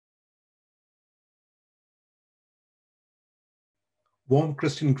Warm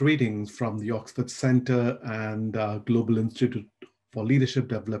Christian greetings from the Oxford Centre and Global Institute for Leadership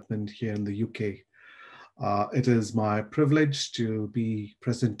Development here in the UK. It is my privilege to be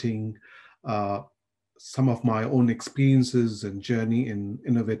presenting some of my own experiences and journey in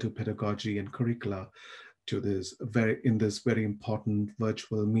innovative pedagogy and curricula to this very important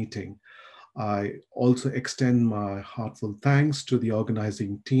virtual meeting. I also extend my heartfelt thanks to the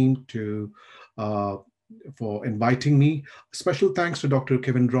organizing team for inviting me. Special thanks to Dr.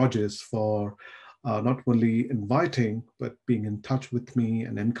 Kevin Rogers for not only inviting, but being in touch with me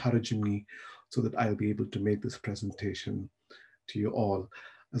and encouraging me so that I'll be able to make this presentation to you all.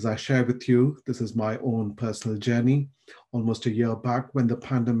 As I share with you, this is my own personal journey. Almost a year back when the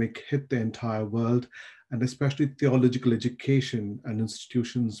pandemic hit the entire world, and especially theological education and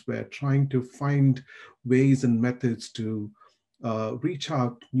institutions were trying to find ways and methods to reach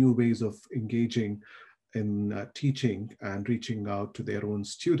out new ways of engaging in teaching and reaching out to their own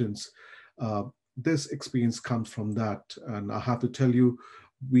students. This experience comes from that. And I have to tell you,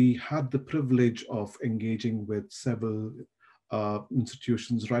 we had the privilege of engaging with several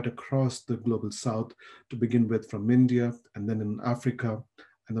institutions right across the global south, to begin with from India, and then in Africa,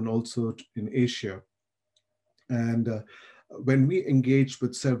 and then also in Asia. And when we engaged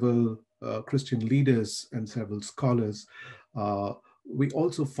with several Christian leaders and several scholars, we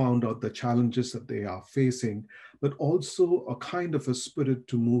also found out the challenges that they are facing, but also a kind of a spirit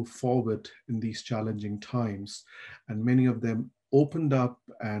to move forward in these challenging times. And many of them opened up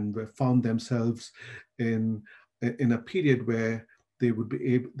and found themselves in a period where they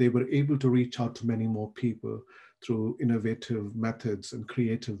were able to reach out to many more people through innovative methods and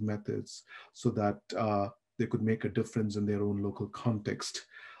creative methods, so that they could make a difference in their own local context.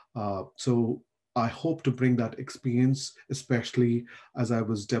 So I hope to bring that experience, especially as I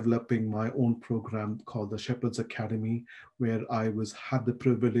was developing my own program called the Shepherd's Academy, where I had the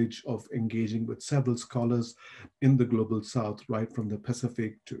privilege of engaging with several scholars in the global south, right from the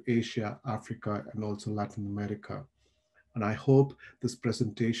Pacific to Asia, Africa, and also Latin America. And I hope this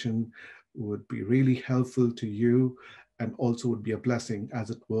presentation would be really helpful to you, and also would be a blessing, as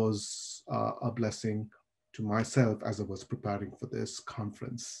it was a blessing to myself as I was preparing for this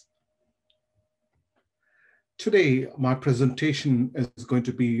conference. Today, my presentation is going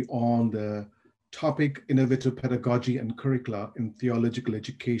to be on the topic innovative pedagogy and curricula in theological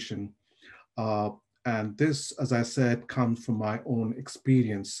education. And this, as I said, comes from my own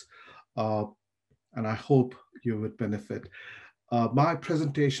experience, and I hope you would benefit. My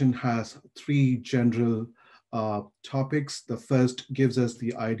presentation has three general topics. The first gives us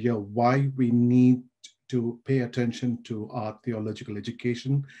the idea why we need to pay attention to our theological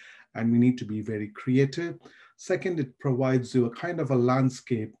education, and we need to be very creative. Second, it provides you a kind of a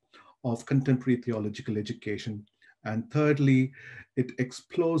landscape of contemporary theological education. And thirdly, it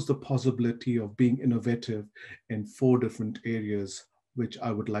explores the possibility of being innovative in 4 different areas, which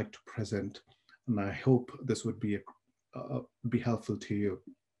I would like to present. And I hope this would be helpful to you.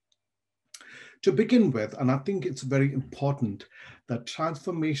 To begin with, and I think it's very important, that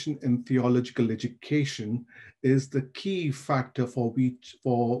transformation in theological education is the key factor for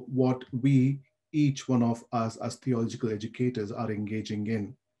what we, each one of us as theological educators, are engaging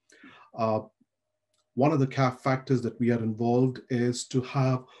in. One of the factors that we are involved is to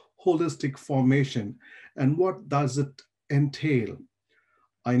have holistic formation. And what does it entail?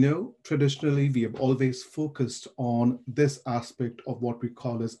 I know traditionally we have always focused on this aspect of what we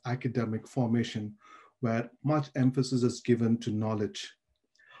call as academic formation, where much emphasis is given to knowledge.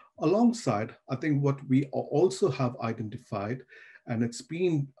 Alongside, I think what we also have identified, and it's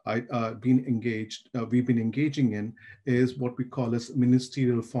we've been engaging in, is what we call as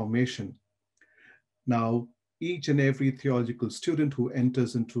ministerial formation. Now, each and every theological student who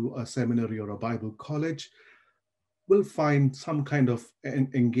enters into a seminary or a Bible college will find some kind of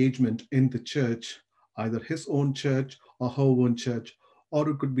engagement in the church, either his own church or her own church, or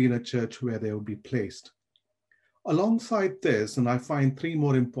it could be in a church where they will be placed. Alongside this, and I find 3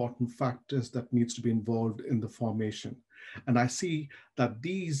 more important factors that needs to be involved in the formation. And I see that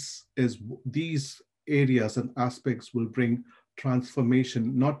these areas and aspects will bring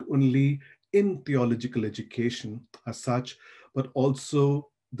transformation, not only in theological education as such, but also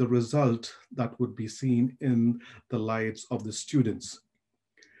the result that would be seen in the lives of the students.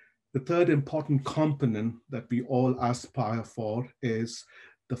 The third important component that we all aspire for is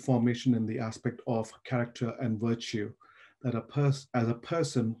the formation in the aspect of character and virtue, that a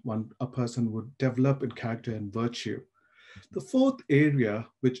person would develop in character and virtue. The fourth area,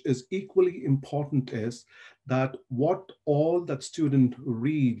 which is equally important, is that what all that student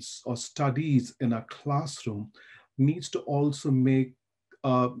reads or studies in a classroom needs to also make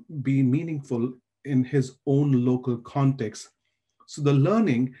be meaningful in his own local context. So the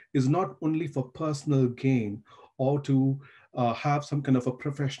learning is not only for personal gain or to have some kind of a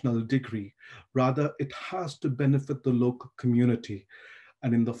professional degree. Rather, it has to benefit the local community.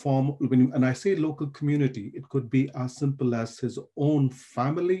 And in the form, and I say local community, it could be as simple as his own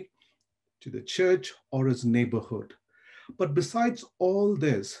family, to the church, or his neighborhood. But besides all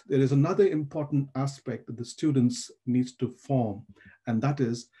this, there is another important aspect that the students needs to form, and that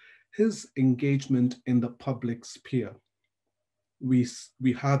is his engagement in the public sphere. We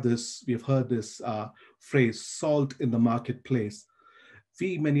have this, we've heard this phrase, salt in the marketplace.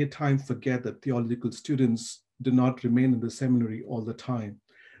 We many a time forget that theological students do not remain in the seminary all the time.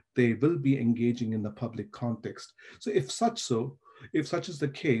 They will be engaging in the public context. So if such is the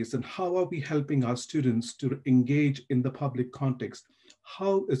case, then how are we helping our students to engage in the public context?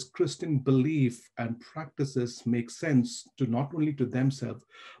 How is Christian belief and practices make sense to not only to themselves,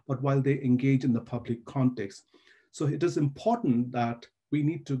 but while they engage in the public context? So it is important that we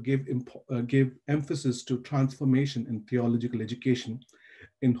need to give emphasis to transformation in theological education,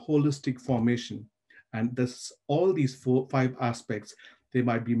 in holistic formation. And this, all these five aspects, there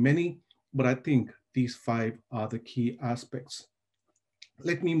might be many, but I think these five are the key aspects.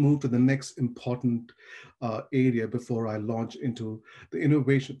 Let me move to the next important area before I launch into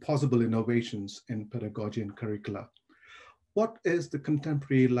the possible innovations in pedagogy and curricula. What is the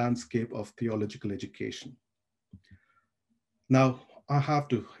contemporary landscape of theological education? Now, I have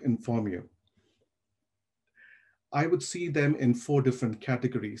to inform you. I would see them in four different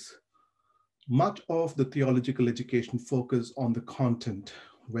categories. Much of the theological education focus on the content,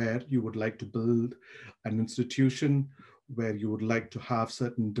 where you would like to build an institution, where you would like to have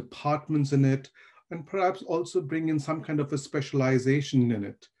certain departments in it, and perhaps also bring in some kind of a specialization in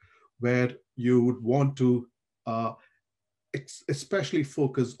it, where you would want to especially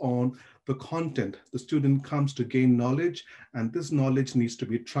focus on the content. The student comes to gain knowledge, and this knowledge needs to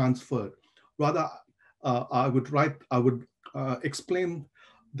be transferred. Rather, I would explain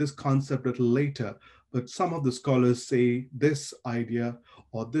this concept a little later, but some of the scholars say this idea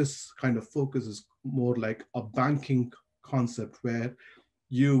or this kind of focus is more like a banking concept, where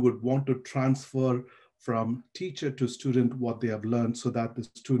you would want to transfer from teacher to student what they have learned so that the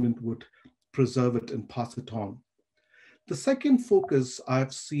student would preserve it and pass it on. The second focus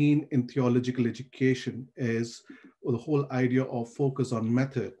I've seen in theological education is the whole idea of focus on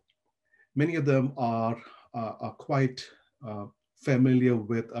method. Many of them are quite familiar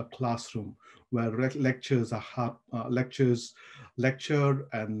with a classroom where lectures lecture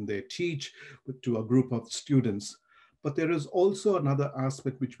and they teach to a group of students. But there is also another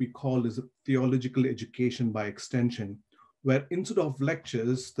aspect which we call is theological education by extension, where instead of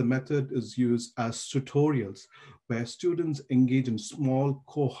lectures, the method is used as tutorials, where students engage in small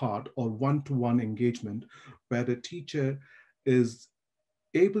cohort or one-to-one engagement, where the teacher is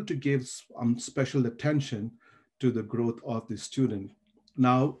able to give special attention to the growth of the student.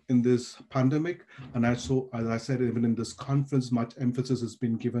 Now, in this pandemic, and also, as I said, even in this conference, much emphasis has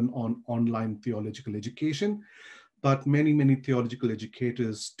been given on online theological education. But many theological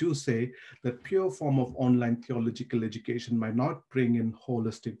educators do say that pure form of online theological education might not bring in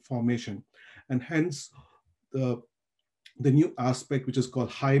holistic formation. And hence, the new aspect, which is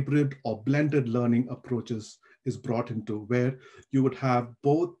called hybrid or blended learning approaches, is brought into, where you would have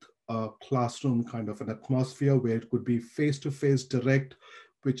both a classroom kind of an atmosphere where it could be face-to-face direct,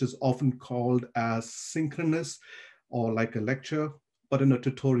 which is often called as synchronous or like a lecture, but in a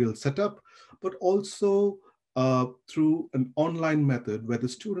tutorial setup, but also through an online method where the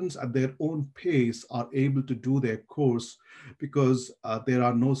students at their own pace are able to do their course because there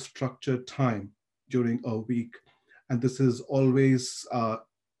are no structured time during a week. And this is always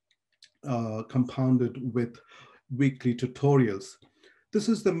compounded with weekly tutorials. This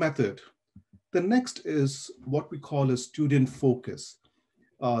is the method. The next is what we call a student focus.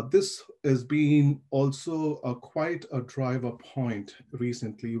 This has been also quite a driver point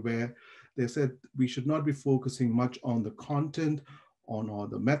recently, where they said we should not be focusing much on the content, on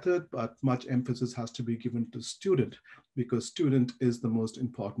the method, but much emphasis has to be given to student, because student is the most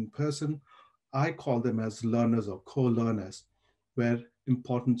important person. I call them as learners or co-learners, where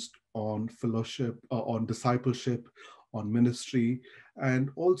importance on fellowship, on discipleship, on ministry, and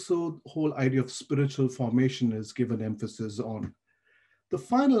also the whole idea of spiritual formation is given emphasis on. The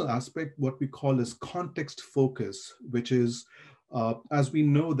final aspect, what we call is context focus, which is, as we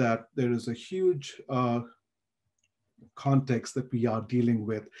know that there is a huge context that we are dealing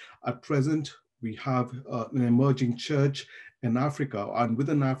with. At present, We have an emerging church in Africa, and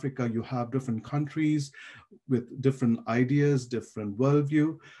within Africa, you have different countries with different ideas, different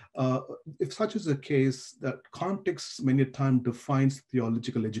worldview. Uh, if such is the case, that context many times defines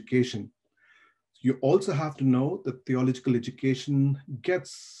theological education. You also have to know that theological education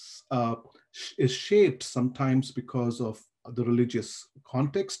is shaped sometimes because of the religious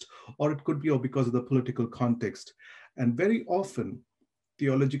context, or it could be because of the political context. And very often,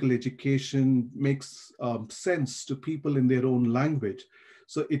 theological education makes sense to people in their own language.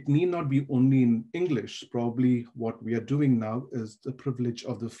 So it need not be only in English. Probably what we are doing now is the privilege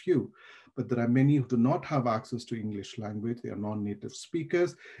of the few. But there are many who do not have access to English language. They are non-native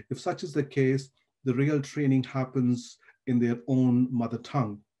speakers. If such is the case, the real training happens in their own mother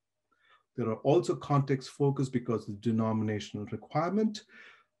tongue. There are also context focus because of the denominational requirement.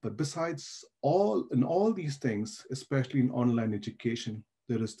 But besides all these things, especially in online education,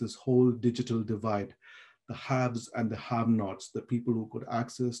 there is this whole digital divide, the haves and the have-nots, the people who could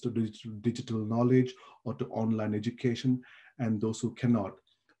access to digital knowledge or to online education, and those who cannot.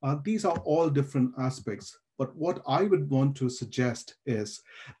 These are all different aspects. But what I would want to suggest is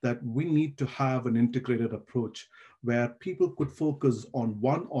that we need to have an integrated approach where people could focus on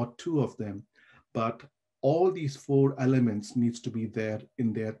one or two of them, but all these four elements needs to be there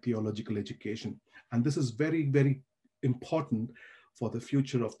in their theological education. And this is very, very important for the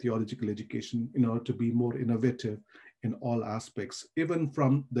future of theological education in order to be more innovative in all aspects, even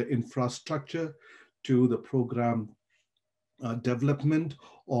from the infrastructure to the program development,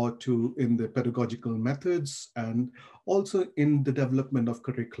 or to in the pedagogical methods, and also in the development of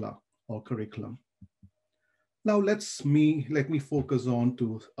curricula or curriculum. Now let me focus on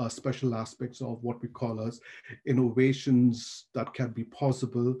to special aspects of what we call as innovations that can be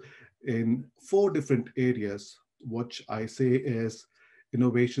possible in four different areas, which I say is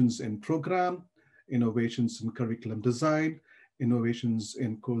innovations in program, innovations in curriculum design, innovations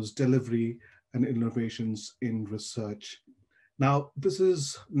in course delivery, and innovations in research. Now, this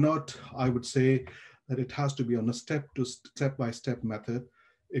is not, I would say, that it has to be on a step by step method.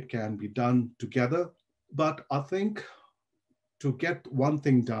 It can be done together. But I think to get one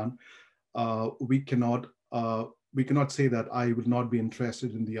thing done, we cannot say that I would not be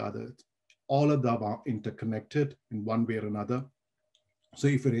interested in the other. All of them are interconnected in one way or another. So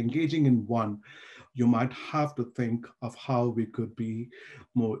if you're engaging in one, you might have to think of how we could be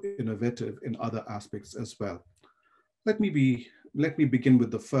more innovative in other aspects as well. Let me be Let me begin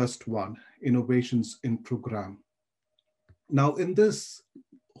with the first one, innovations in program. Now, in this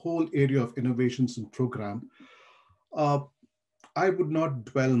whole area of innovations in program, uh, I would not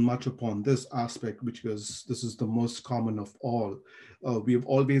dwell much upon this aspect because this is the most common of all. We have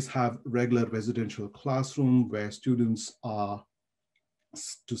always have regular residential classroom where students are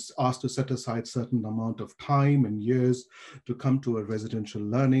asked to set aside certain amount of time and years to come to a residential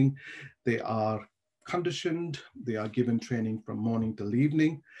learning. They are conditioned, they are given training from morning till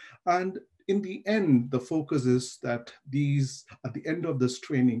evening. And in the end, the focus is that at the end of this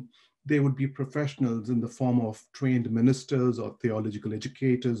training, they would be professionals in the form of trained ministers or theological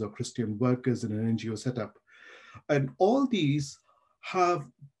educators or Christian workers in an NGO setup. And all these have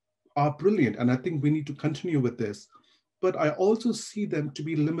are brilliant. And I think we need to continue with this. But I also see them to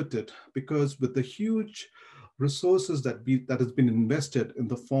be limited because with the huge resources that has been invested in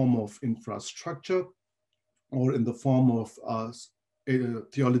the form of infrastructure or in the form of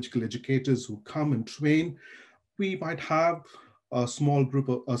theological educators who come and train, we might have a small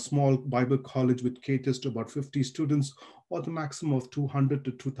Bible college which caters to about 50 students, or the maximum of 200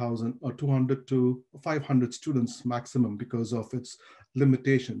 to 2000 or 200 to 500 students maximum because of its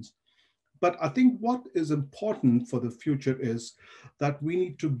limitations. But I think what is important for the future is that we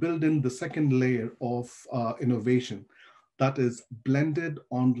need to build in the second layer of innovation, that is blended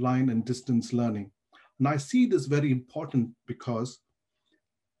online and distance learning. And I see this very important because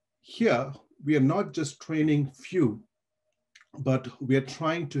here we are not just training few, but we are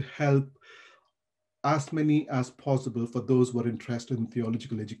trying to help as many as possible for those who are interested in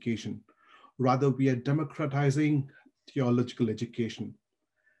theological education. Rather, we are democratizing theological education.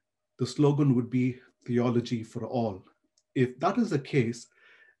 The slogan would be theology for all. If that is the case,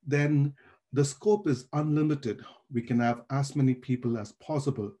 then the scope is unlimited. We can have as many people as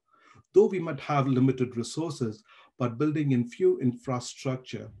possible. Though we might have limited resources, but building in few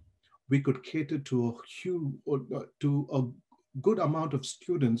infrastructure, we could cater to to a good amount of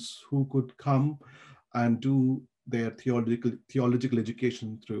students who could come and do their theological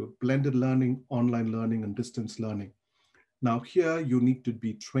education through blended learning, online learning, and distance learning. Now here you need to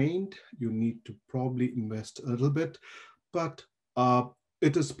be trained, you need to probably invest a little bit, but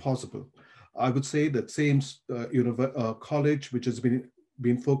it is possible. I would say that same college, which has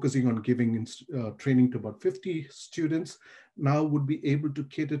been focusing on giving training to about 50 students, now would be able to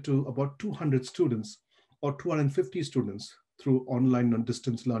cater to about 200 students or 250 students through online and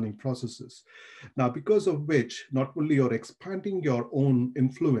distance learning processes. Now, because of which, not only you're expanding your own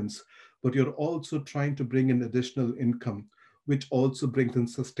influence, but you're also trying to bring in additional income, which also brings in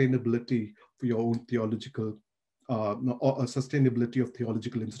sustainability for your own theological, or a sustainability of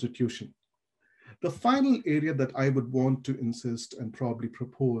theological institution. The final area that I would want to insist and probably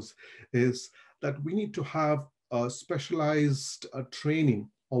propose is that we need to have a specialized training,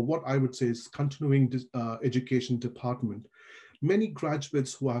 or what I would say is continuing education department. Many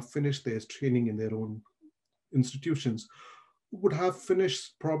graduates who have finished their training in their own institutions would have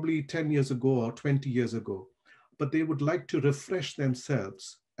finished probably 10 years ago or 20 years ago, but they would like to refresh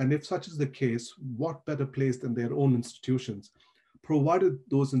themselves. And if such is the case, what better place than their own institutions, provided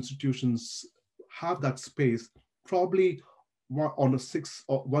those institutions have that space, probably on a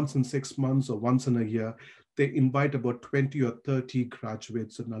once in 6 months or once in a year, they invite about 20 or 30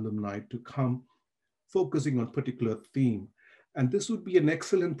 graduates and alumni to come focusing on particular theme. And this would be an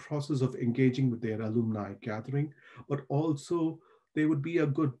excellent process of engaging with their alumni gathering, but also they would be a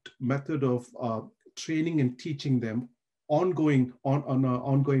good method of training and teaching them ongoing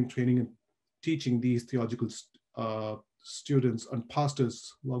training and teaching these theological students and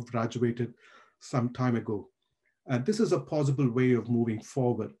pastors who have graduated some time ago. And this is a possible way of moving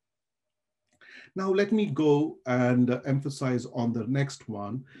forward. Now, let me go and emphasize on the next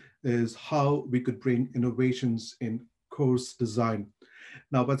one is how we could bring innovations in course design.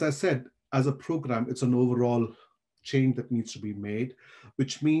 Now, as I said, as a program, it's an overall change that needs to be made,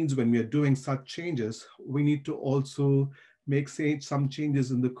 which means when we are doing such changes, we need to also make some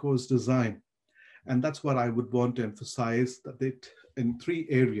changes in the course design. And that's what I would want to emphasize that in 3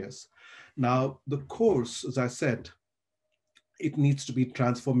 areas. Now, the course, as I said, it needs to be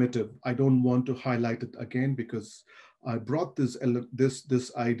transformative. I don't want to highlight it again because I brought this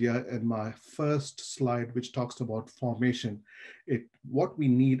idea in my first slide, which talks about formation. What we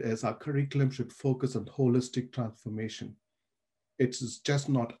need is our curriculum should focus on holistic transformation. It's just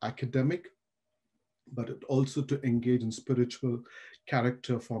not academic, but it also to engage in spiritual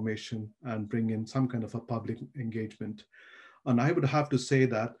character formation and bring in some kind of a public engagement. And I would have to say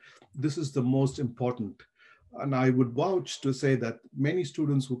that this is the most important. And I would vouch to say that many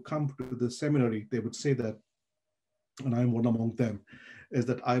students who come to the seminary, they would say that, and I'm one among them, is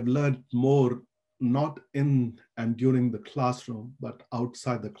that I've learned more not in and during the classroom, but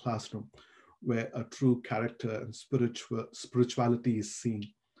outside the classroom, where a true character and spirituality is seen.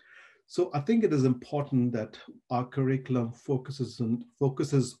 So I think it is important that our curriculum focuses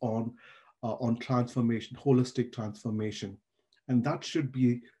on transformation, holistic transformation, and that should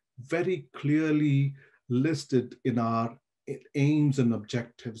be very clearly listed in our aims and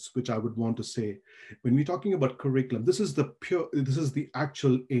objectives, which I would want to say. When we're talking about curriculum, this is the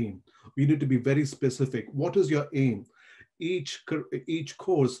actual aim. We need to be very specific. What is your aim? Each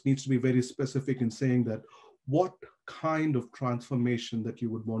course needs to be very specific in saying that what kind of transformation that you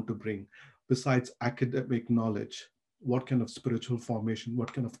would want to bring besides academic knowledge, what kind of spiritual formation,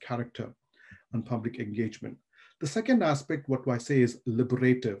 what kind of character and public engagement. The second aspect, what I say is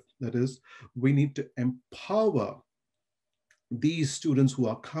liberative. That is, we need to empower these students who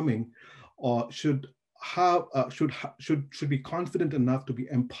are coming, or should be confident enough to be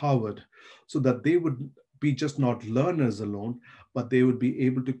empowered, so that they would be just not learners alone, but they would be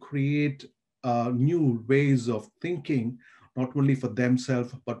able to create new ways of thinking, not only for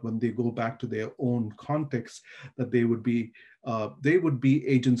themselves, but when they go back to their own context, that they would be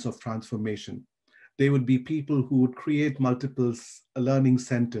agents of transformation. They would be people who would create multiple learning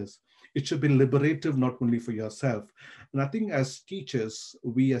centers. It should be liberative, not only for yourself. And I think as teachers,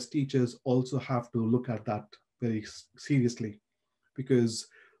 we as teachers also have to look at that very seriously, because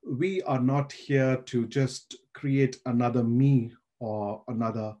we are not here to just create another me or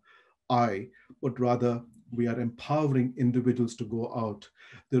another I, but rather we are empowering individuals to go out.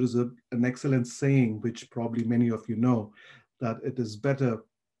 There is an excellent saying, which probably many of you know, that it is better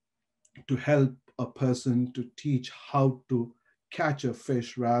to help a person to teach how to catch a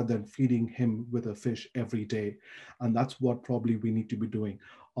fish rather than feeding him with a fish every day. And that's what probably we need to be doing.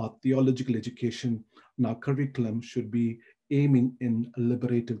 Our theological education and our curriculum should be aiming in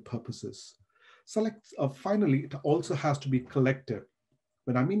liberative purposes. Finally, it also has to be collective.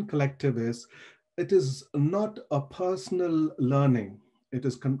 When I mean collective it is not a personal learning. It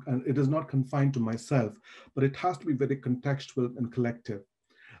is not confined to myself, but it has to be very contextual and collective.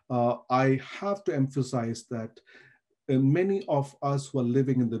 I have to emphasize that And many of us who are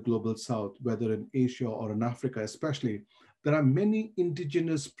living in the global south, whether in Asia or in Africa especially, there are many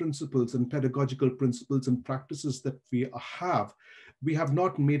indigenous principles and pedagogical principles and practices that we have. We have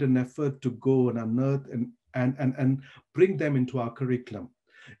not made an effort to go and unearth and bring them into our curriculum.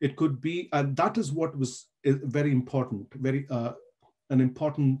 It could be, and that is what was very important, very an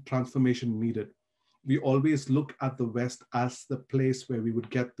important transformation needed. We always look at the West as the place where we would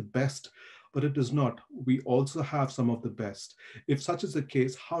get the best, but it is not. We also have some of the best. If such is the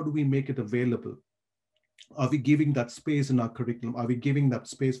case, how do we make it available? Are we giving that space in our curriculum? Are we giving that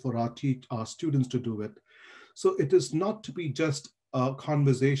space for our students to do it? So it is not to be just a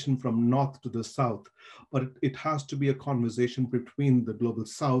conversation from north to the south, but it has to be a conversation between the global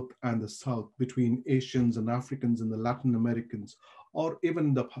south and the south, between Asians and Africans and the Latin Americans, or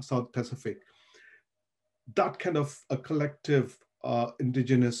even the South Pacific. That kind of a collective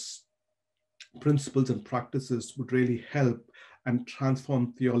indigenous principles and practices would really help and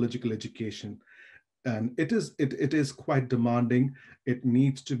transform theological education. And it is quite demanding. It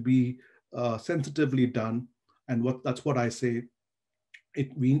needs to be sensitively done. And that's what I say.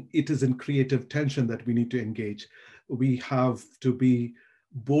 It is in creative tension that we need to engage. We have to be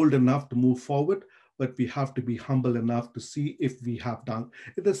bold enough to move forward, but we have to be humble enough to see if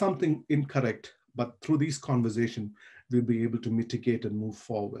there's something incorrect. But through these conversations, we'll be able to mitigate and move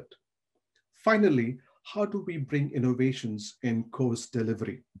forward. Finally, how do we bring innovations in course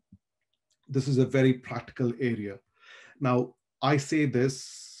delivery? This is a very practical area. Now, I say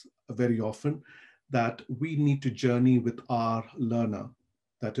this very often, that we need to journey with our learner.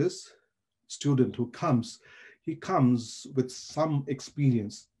 That is, student who comes, he comes with some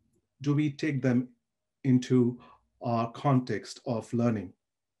experience. Do we take them into our context of learning?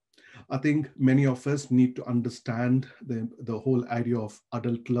 I think many of us need to understand the whole idea of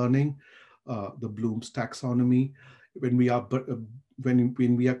adult learning, the Bloom's taxonomy. When we are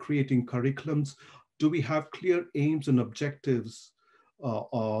when we are creating curriculums, do we have clear aims and objectives,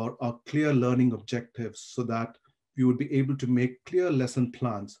 or clear learning objectives, so that we would be able to make clear lesson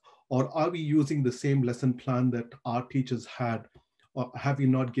plans? Or are we using the same lesson plan that our teachers had? Or have we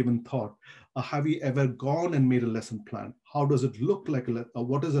not given thought? Have we ever gone and made a lesson plan? How does it look like?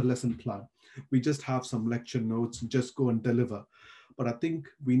 What is a lesson plan? We just have some lecture notes and just go and deliver. But I think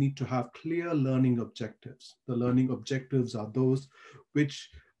we need to have clear learning objectives. The learning objectives are those which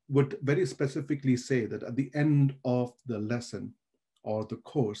would very specifically say that at the end of the lesson or the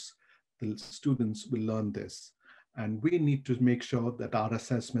course, the students will learn this. And we need to make sure that our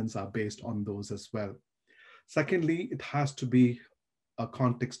assessments are based on those as well. Secondly, it has to be a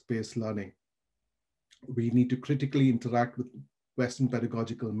context-based learning. We need to critically interact with Western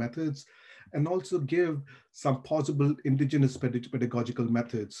pedagogical methods and also give some possible indigenous pedagogical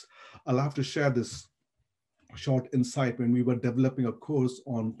methods. I'll have to share this short insight. When we were developing a course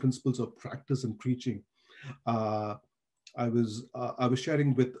on principles of practice and preaching, I was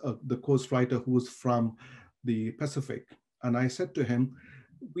sharing with the course writer who was from the Pacific, and I said to him,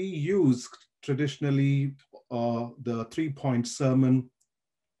 we use traditionally the 3-point sermon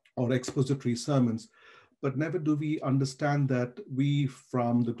or expository sermons, but never do we understand that we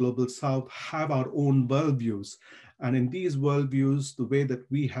from the global south have our own worldviews. And in these worldviews, the way that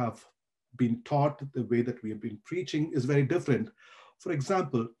we have been taught, the way that we have been preaching is very different. For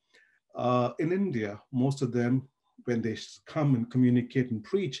example, in India, most of them, when they come and communicate and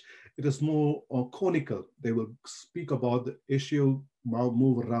preach, it is more conical. They will speak about the issue,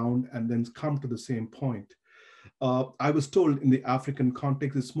 move around, and then come to the same point. I was told in the African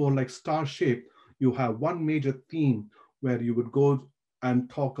context, it's more like star shape. You have one major theme where you would go and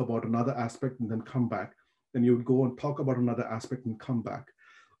talk about another aspect and then come back. Then you would go and talk about another aspect and come back.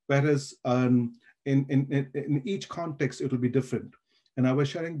 Whereas in each context, it will be different. And I was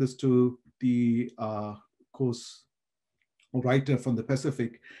sharing this to the course writer from the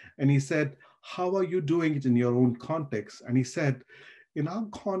Pacific, and he said, how are you doing it in your own context? And he said, in our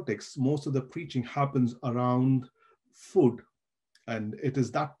context, most of the preaching happens around food. And it's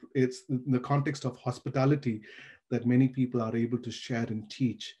in the context of hospitality that many people are able to share and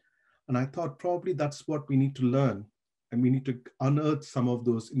teach. And I thought probably that's what we need to learn. And we need to unearth some of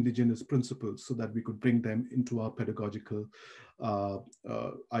those indigenous principles so that we could bring them into our pedagogical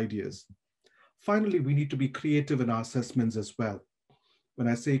ideas. Finally, we need to be creative in our assessments as well. When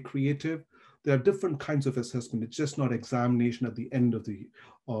I say creative, there are different kinds of assessment. It's just not examination at the end of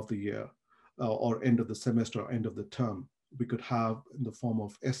the year or end of the semester or end of the term. We could have in the form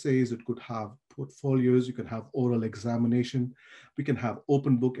of essays, it could have portfolios, you can have oral examination, we can have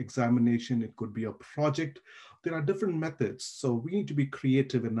open book examination, it could be a project. There are different methods. So we need to be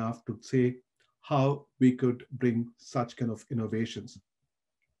creative enough to say, how we could bring such kind of innovations.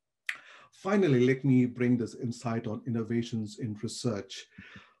 Finally, let me bring this insight on innovations in research.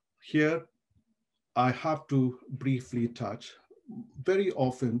 Here, I have to briefly touch. Very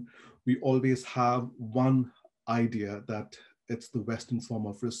often, we always have one idea that it's the Western form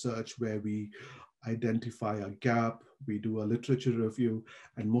of research where we identify a gap, we do a literature review,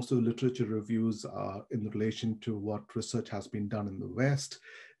 and most of the literature reviews are in relation to what research has been done in the West.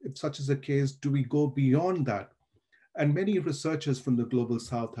 If such is the case, do we go beyond that? And many researchers from the global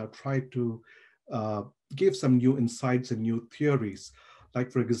South have tried to uh, give some new insights and new theories.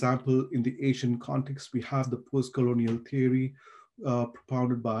 Like, for example, in the Asian context, we have the post-colonial theory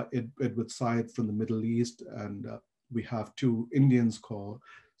propounded by Edward Said from the Middle East, and we have two Indians called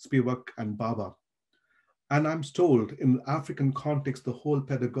Spivak and Baba. And I'm told in African context, the whole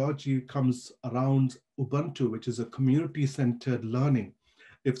pedagogy comes around Ubuntu, which is a community-centered learning.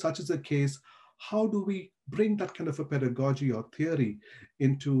 If such is the case, how do we bring that kind of a pedagogy or theory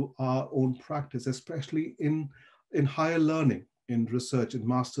into our own practice, especially in higher learning, in research, in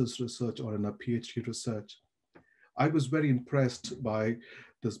master's research or in a PhD research? I was very impressed by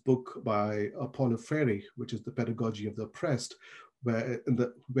this book by Paulo Freire, which is The Pedagogy of the Oppressed,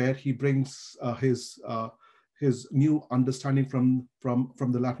 where he brings his new understanding from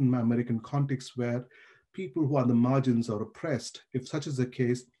the Latin American context, where people who are the margins are oppressed. If such is the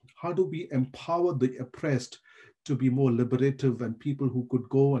case, how do we empower the oppressed to be more liberative and people who could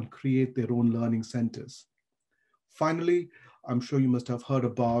go and create their own learning centers? Finally, I'm sure you must have heard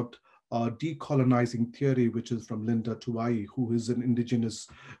about decolonizing theory, which is from Linda Tuai, who is an indigenous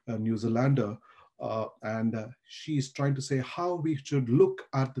New Zealander. And she's trying to say how we should look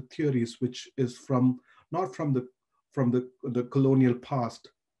at the theories, which is from not from the colonial past,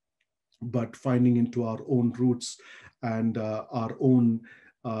 but finding into our own roots and our own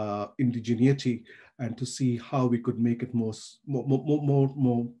indigeneity, and to see how we could make it more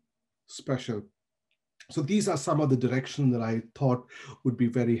special. So these are some of the directions that I thought would be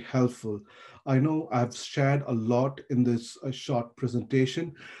very helpful. I know I've shared a lot in this short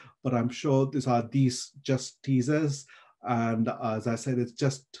presentation, but I'm sure these just teasers. And as I said, it's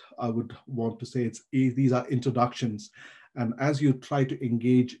just, I would want to say these are introductions. And as you try to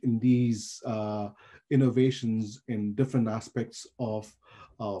engage in these innovations in different aspects of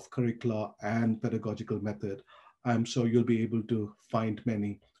curricula and pedagogical method, I'm sure you'll be able to find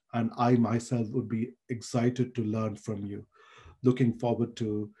many. And I myself would be excited to learn from you. Looking forward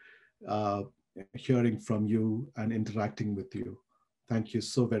to uh, hearing from you and interacting with you. Thank you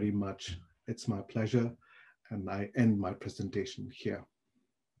so very much. It's my pleasure. And I end my presentation here.